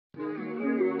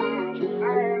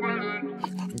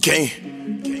Game.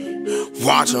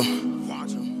 Watch him.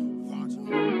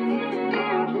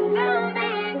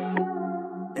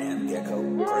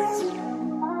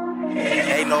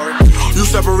 You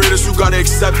separate us, you gotta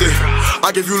accept it.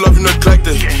 I give you love, you neglect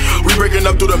it. We breaking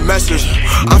up through the message.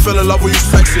 I fell in love when you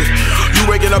sex it. You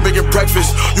waking up making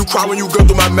breakfast. You cry when you go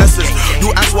through my message.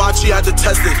 You ask why I cheat, I had to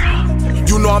test it.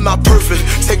 You know I'm not perfect.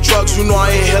 Take drugs, you know I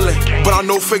ain't healing. But I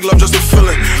know fake love just a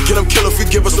feeling. Get them kill if we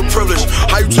give us a privilege.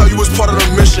 How you tell you it's part of the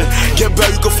mission? Get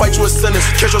back, you can fight you a sentence.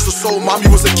 Catch us a soul, mommy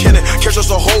was a kid. Catch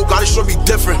us a whole, God, it should be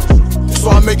different. So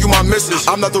I make you my missus.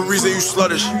 I'm not the reason you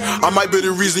sluttish. I might be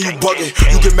the reason you bugging.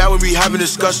 You get mad when we having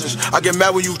discussions. I get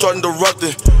mad when you start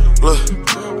interrupting. Look,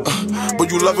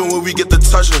 but you love it when we get to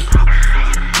touching.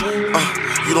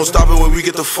 You don't stop it when we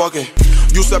get to fucking.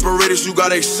 You separate us, you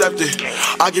gotta accept it.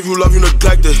 I give you love, you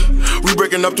neglect it. We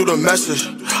breaking up through the message.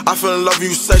 I fell in love when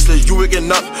you sexless. You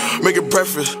waking up, making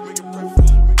breakfast.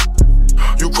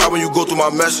 You cry when you go through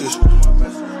my message.